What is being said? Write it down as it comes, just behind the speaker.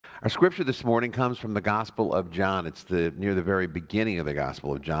Our scripture this morning comes from the Gospel of John. It's near the very beginning of the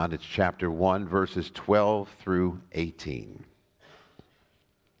Gospel of John. It's chapter 1, verses 12 through 18.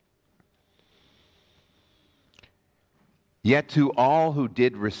 Yet to all who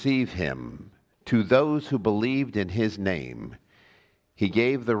did receive him, to those who believed in his name, he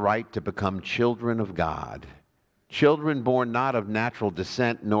gave the right to become children of God. Children born not of natural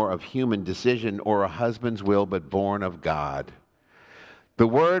descent, nor of human decision or a husband's will, but born of God. The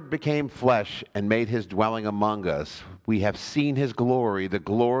Word became flesh and made his dwelling among us. We have seen his glory, the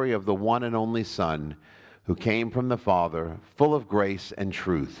glory of the one and only Son, who came from the Father, full of grace and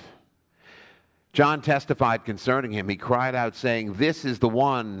truth. John testified concerning him. He cried out, saying, "This is the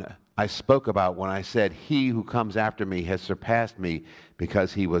one I spoke about when I said, 'He who comes after me has surpassed me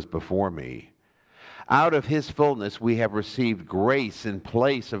because he was before me.' Out of his fullness we have received grace in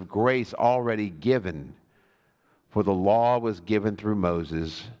place of grace already given. For the law was given through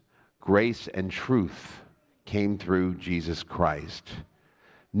Moses, grace and truth came through Jesus Christ.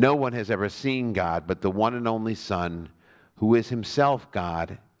 No one has ever seen God but the one and only Son, who is himself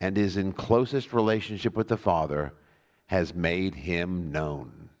God and is in closest relationship with the Father, has made him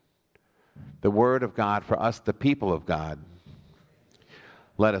known." The word of God for us, the people of God.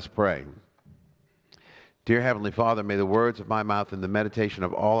 Let us pray. Dear Heavenly Father, may the words of my mouth and the meditation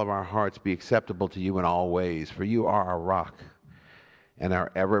of all of our hearts be acceptable to you in all ways, for you are our rock and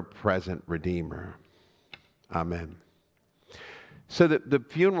our ever-present Redeemer. Amen. So the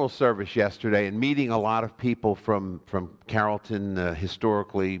funeral service yesterday, and meeting a lot of people from Carrollton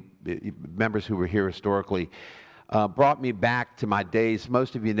historically, members who were here historically, brought me back to my days.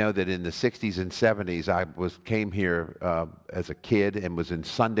 Most of you know that in the 60s and 70s, I came here as a kid and was in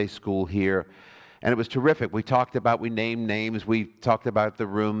Sunday school here. And it was terrific. We named names, we talked about the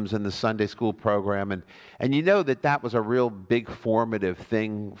rooms and the Sunday school program. And you know that was a real big formative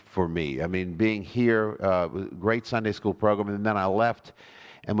thing for me. I mean, being here, great Sunday school program. And then I left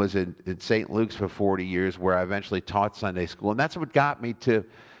and was in St. Luke's for 40 years, where I eventually taught Sunday school. And that's what got me to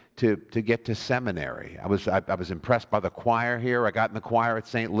get to seminary. I was impressed by the choir here. I got in the choir at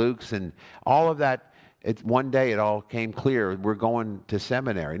St. Luke's, and all of that. One day it all came clear. We're going to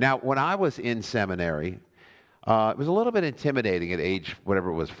seminary. Now, when I was in seminary, it was a little bit intimidating at age,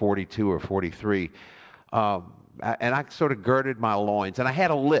 whatever it was, 42 or 43. And I sort of girded my loins. And I had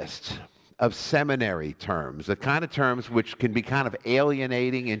a list of seminary terms, the kind of terms which can be kind of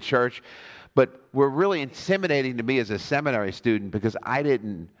alienating in church, but were really intimidating to me as a seminary student because I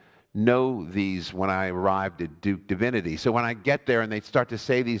didn't know these when I arrived at Duke Divinity. So when I get there and they'd start to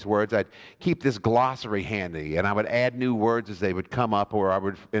say these words, I'd keep this glossary handy, and I would add new words as they would come up,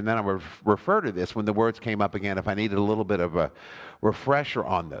 and then I would refer to this when the words came up again if I needed a little bit of a refresher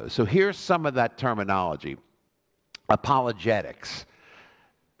on those. So here's some of that terminology. Apologetics.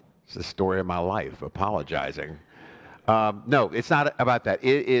 It's the story of my life, apologizing. No, it's not about that.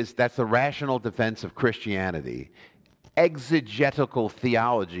 That's the rational defense of Christianity. Exegetical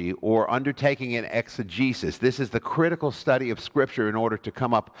theology, or undertaking an exegesis. This is the critical study of Scripture in order to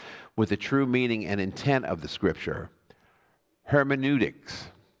come up with the true meaning and intent of the Scripture. Hermeneutics,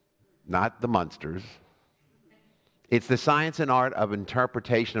 not the Munsters. It's the science and art of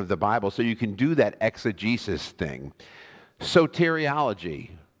interpretation of the Bible, so you can do that exegesis thing. Soteriology,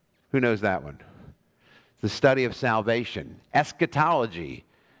 who knows that one? The study of salvation. Eschatology,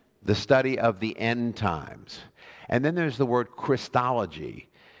 the study of the end times. And then there's the word Christology,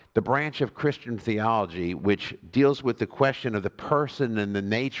 the branch of Christian theology which deals with the question of the person and the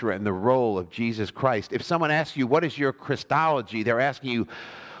nature and the role of Jesus Christ. If someone asks you, what is your Christology? They're asking you,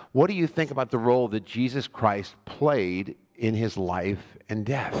 what do you think about the role that Jesus Christ played in his life and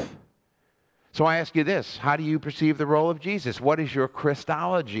death? So I ask you this, how do you perceive the role of Jesus? What is your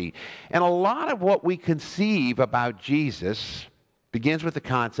Christology? And a lot of what we conceive about Jesus begins with the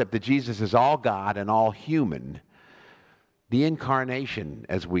concept that Jesus is all God and all human. The Incarnation,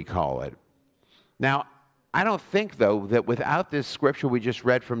 as we call it. Now, I don't think, though, that without this scripture we just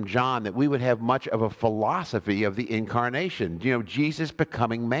read from John, that we would have much of a philosophy of the Incarnation. You know, Jesus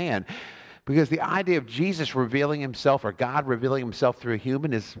becoming man. Because the idea of Jesus revealing himself, or God revealing himself through a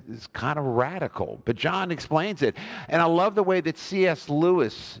human, is kind of radical. But John explains it. And I love the way that C.S.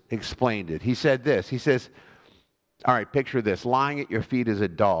 Lewis explained it. He said this. He says, all right, picture this. Lying at your feet is a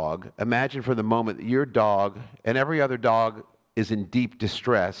dog. Imagine for the moment that your dog and every other dog is in deep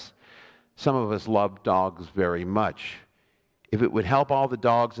distress. Some of us love dogs very much. If it would help all the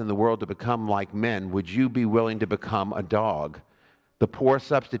dogs in the world to become like men, would you be willing to become a dog? The poor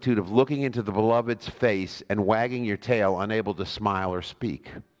substitute of looking into the beloved's face and wagging your tail, unable to smile or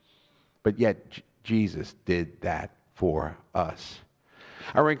speak. But yet, Jesus did that for us.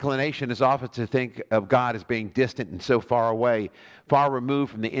 Our inclination is often to think of God as being distant and so far away, far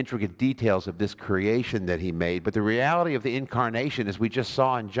removed from the intricate details of this creation that he made. But the reality of the incarnation, as we just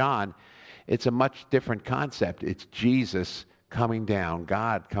saw in John, it's a much different concept. It's Jesus coming down,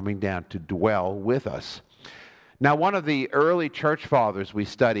 God coming down to dwell with us. Now, one of the early church fathers we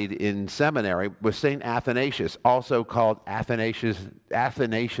studied in seminary was St. Athanasius, also called Athanasius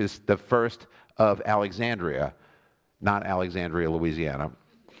the First of Alexandria, not Alexandria, Louisiana.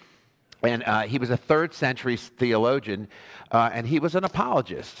 And he was a 3rd century theologian, and he was an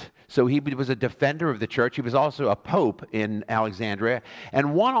apologist. So he was a defender of the church. He was also a pope in Alexandria.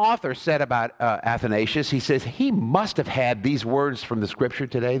 And one author said about Athanasius, he says, he must have had these words from the scripture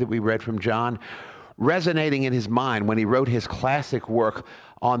today that we read from John resonating in his mind when he wrote his classic work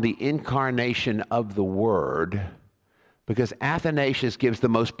on the incarnation of the Word, because Athanasius gives the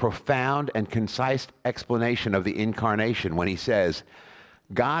most profound and concise explanation of the incarnation when he says,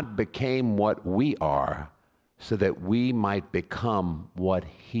 God became what we are so that we might become what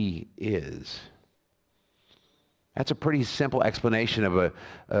he is. That's a pretty simple explanation of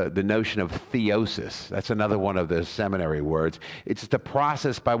the notion of theosis. That's another one of the seminary words. It's the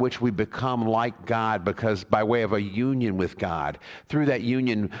process by which we become like God because by way of a union with God. Through that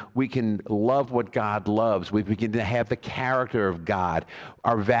union, we can love what God loves. We begin to have the character of God.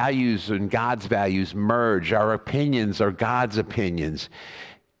 Our values and God's values merge. Our opinions are God's opinions.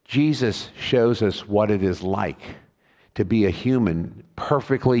 Jesus shows us what it is like to be a human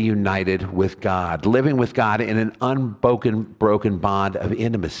perfectly united with God, living with God in an unbroken bond of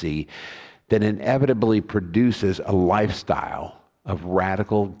intimacy that inevitably produces a lifestyle of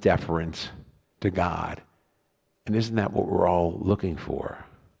radical deference to God. And isn't that what we're all looking for?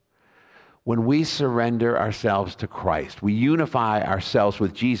 When we surrender ourselves to Christ, we unify ourselves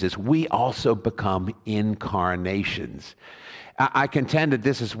with Jesus, we also become incarnations. I contend that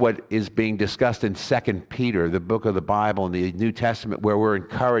this is what is being discussed in 2 Peter, the book of the Bible in the New Testament, where we're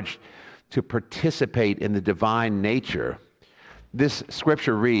encouraged to participate in the divine nature. This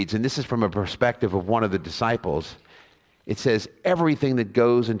scripture reads, and this is from a perspective of one of the disciples, it says, everything that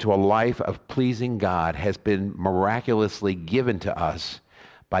goes into a life of pleasing God has been miraculously given to us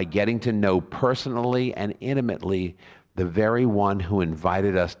by getting to know personally and intimately the very one who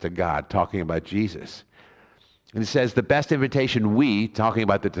invited us to God, talking about Jesus. And it says, the best invitation we, talking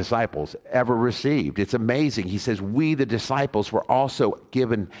about the disciples, ever received. It's amazing. He says, we, the disciples, were also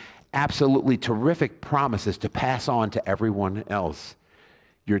given absolutely terrific promises to pass on to everyone else.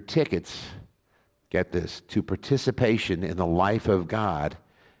 Your tickets, get this, to participation in the life of God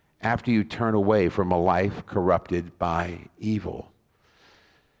after you turn away from a life corrupted by evil.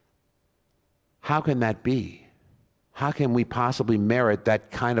 How can that be? How can we possibly merit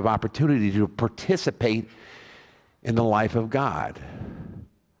that kind of opportunity to participate in the life of God?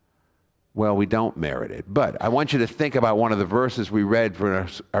 Well, we don't merit it. But I want you to think about one of the verses we read for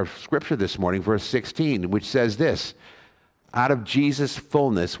our scripture this morning, verse 16, which says this, out of Jesus'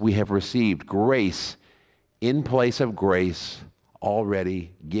 fullness we have received grace in place of grace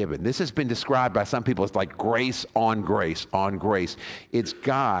already given. This has been described by some people as like grace on grace on grace. It's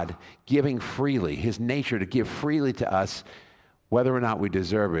God giving freely, his nature to give freely to us, whether or not we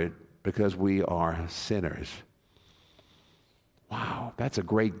deserve it, because we are sinners. Wow, that's a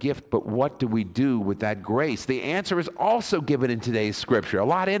great gift, but what do we do with that grace? The answer is also given in today's scripture. A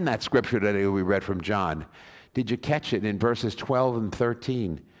lot in that scripture today we read from John. Did you catch it in verses 12 and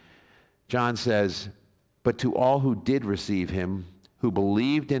 13? John says, but to all who did receive him, who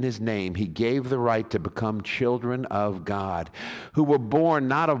believed in his name, he gave the right to become children of God, who were born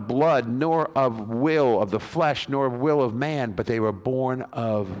not of blood, nor of will of the flesh, nor of will of man, but they were born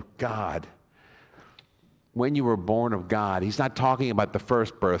of God. When you were born of God, he's not talking about the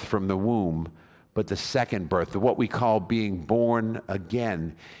first birth from the womb, but the second birth, what we call being born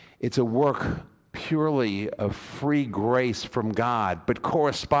again. It's a work purely of free grace from God, but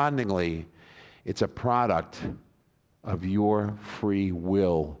correspondingly, it's a product of your free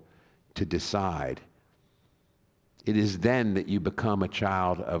will to decide. It is then that you become a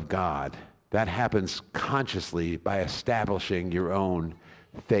child of God. That happens consciously by establishing your own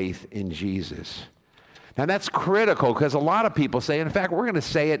faith in Jesus. Now that's critical because a lot of people say, in fact, we're going to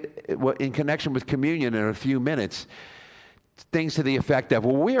say it in connection with communion in a few minutes, things to the effect of,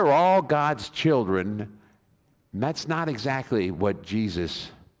 well, we are all God's children. And that's not exactly what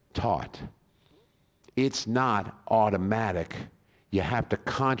Jesus taught. It's not automatic. You have to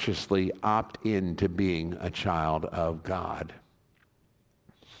consciously opt into being a child of God.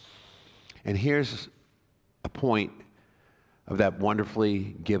 And here's a point of that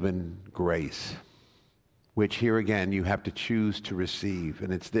wonderfully given grace. which here again you have to choose to receive.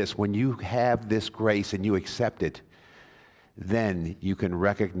 And it's this: when you have this grace and you accept it, then you can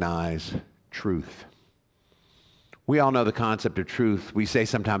recognize truth. We all know the concept of truth. We say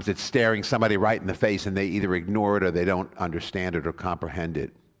sometimes it's staring somebody right in the face and they either ignore it or they don't understand it or comprehend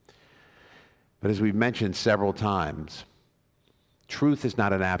it. But as we've mentioned several times, truth is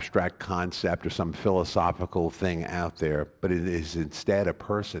not an abstract concept or some philosophical thing out there, but it is instead a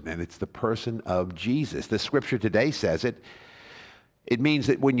person, and it's the person of Jesus. The scripture today says it. It means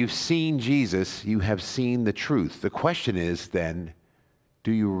that when you've seen Jesus, you have seen the truth. The question is then,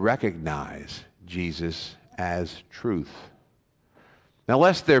 do you recognize Jesus as truth? Now,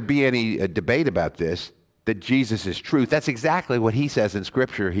 lest there be any debate about this, that Jesus is truth, that's exactly what he says in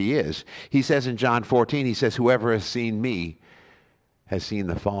Scripture he is. He says in John 14, he says, whoever has seen me has seen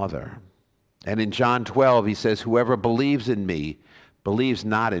the Father. And in John 12, he says, whoever believes in me believes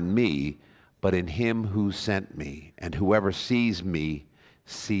not in me, but in him who sent me. And whoever sees me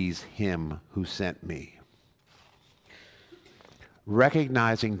sees him who sent me.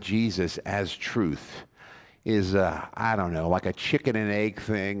 Recognizing Jesus as truth is, I don't know, like a chicken and egg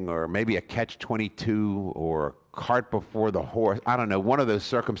thing, or maybe a catch-22, or cart before the horse. I don't know, one of those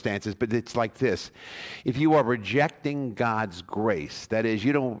circumstances, but it's like this. If you are rejecting God's grace, that is,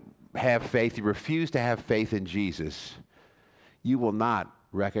 you don't have faith, you refuse to have faith in Jesus, you will not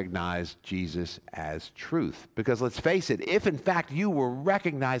recognize Jesus as truth. Because let's face it, if in fact you were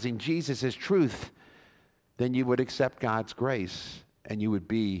recognizing Jesus as truth, then you would accept God's grace and you would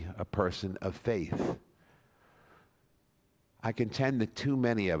be a person of faith. I contend that too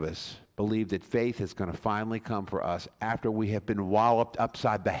many of us believe that faith is going to finally come for us after we have been walloped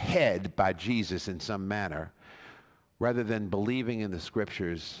upside the head by Jesus in some manner, rather than believing in the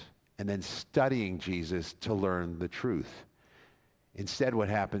scriptures and then studying Jesus to learn the truth. Instead, what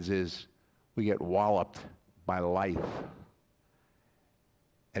happens is we get walloped by life,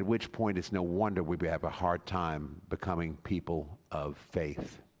 at which point it's no wonder we have a hard time becoming people of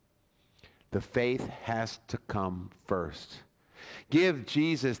faith. The faith has to come first. Give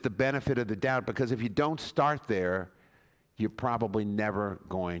Jesus the benefit of the doubt, because if you don't start there, you're probably never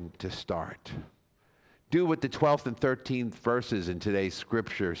going to start. Do what the 12th and 13th verses in today's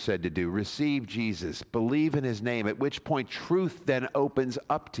scripture said to do. Receive Jesus, believe in his name, at which point truth then opens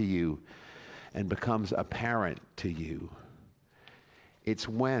up to you and becomes apparent to you. It's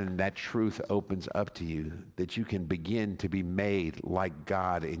when that truth opens up to you that you can begin to be made like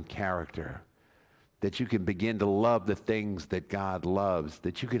God in character, that you can begin to love the things that God loves,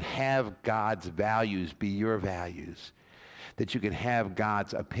 that you can have God's values be your values, that you can have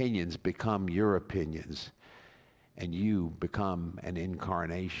God's opinions become your opinions, and you become an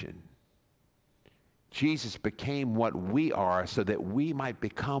incarnation. Jesus became what we are so that we might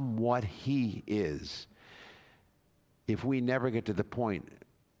become what he is. If we never get to the point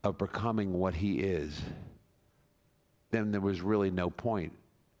of becoming what he is, then there was really no point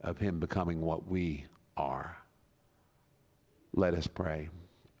of him becoming what we are. Let us pray.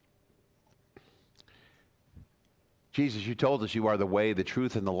 Jesus, you told us you are the way, the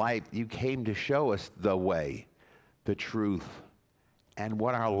truth, and the light. You came to show us the way, the truth, and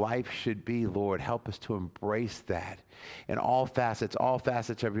what our life should be, Lord. Help us to embrace that in all facets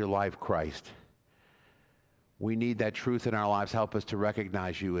of your life, Christ. We need that truth in our lives. Help us to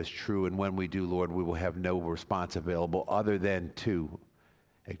recognize you as true, and when we do, Lord, we will have no response available other than to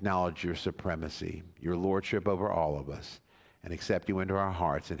acknowledge your supremacy, your lordship over all of us, and accept you into our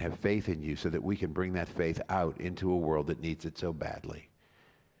hearts and have faith in you so that we can bring that faith out into a world that needs it so badly.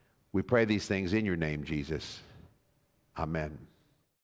 We pray these things in your name, Jesus. Amen.